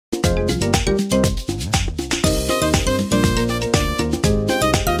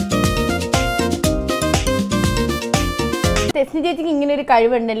തെസ്നി ചേച്ചിക്ക് ഇങ്ങനെ ഒരു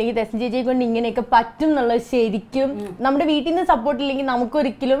കഴിവുണ്ട് അല്ലെങ്കിൽ തെസ്നി ചേച്ചിയെ കൊണ്ട് ഇങ്ങനെയൊക്കെ പറ്റും എന്നുള്ളത് ശരിക്കും നമ്മുടെ വീട്ടിൽ നിന്ന് സപ്പോർട്ട് ഇല്ലെങ്കിൽ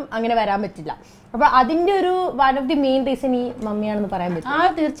നമുക്കൊരിക്കലും അങ്ങനെ വരാൻ പറ്റില്ല. അപ്പൊ അതിന്റെ ഒരു one of the main reason ഈ മമ്മിയാണെന്ന് പറയാൻ പറ്റും.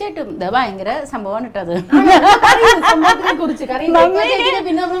 തീർച്ചയായിട്ടും ഇത് ഭയങ്കര സംഭവമാണ് ഇട്ടത്.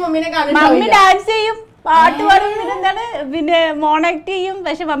 മമ്മി ഡാൻസ് ചെയ്യും, പാട്ട് പാടും, എന്താണ് പിന്നെ മോണാക്ട് ചെയ്യും.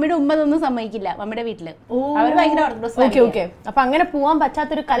 പക്ഷെ മമ്മിയുടെ ഉമ്മ ഒന്നും സമ്മതിക്കില്ല മമ്മിയുടെ വീട്ടില്. അവര് ഭയങ്കര ഓർത്തഡോക്സ്. അപ്പൊ അങ്ങനെ പോവാൻ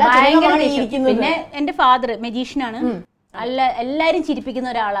പറ്റാത്തൊരു കല. പിന്നെ എന്റെ ഫാദർ മജീഷ്യനാണ്. എല്ലാരും ചിരിപ്പിക്കുന്ന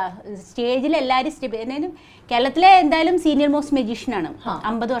ഒരാളാ. സ്റ്റേജിൽ എല്ലാരും കേരളത്തിലെ എന്തായാലും സീനിയർ മോസ്റ്റ് മജീഷ്യനാണ്.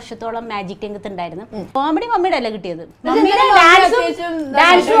 50 വർഷത്തോളം മാജിക് രംഗത്ത് ഉണ്ടായിരുന്നു. കോമഡി മമ്മിയുടെ അല്ല കിട്ടിയത്,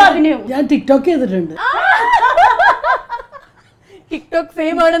 ഡാൻസും അഭിനയവും. ഞാൻ ടിക്ടോക്ക് ചെയ്തിട്ടുണ്ട്. ടിക്ടോക്ക്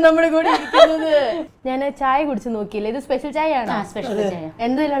ഫെയിം ആണ് നമ്മുടെ കൂടെ ഇരിക്കുന്നത്. ഞാൻ ചായ കുടിച്ചു നോക്കിയില്ല. ഇത് സ്പെഷ്യൽ ചായ ആണോ? സ്പെഷ്യൽ ചായ.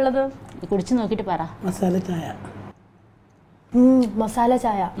 എന്തിലുള്ളത്? കുടിച്ചു നോക്കിട്ട് പറ. മസാല ചായ. മസാല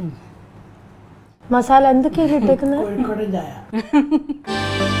ചായ. മസാല എന്തൊക്കെയാണ് ഇട്ടേക്കുന്നത്? കോഴിക്കോടൻ ചായ.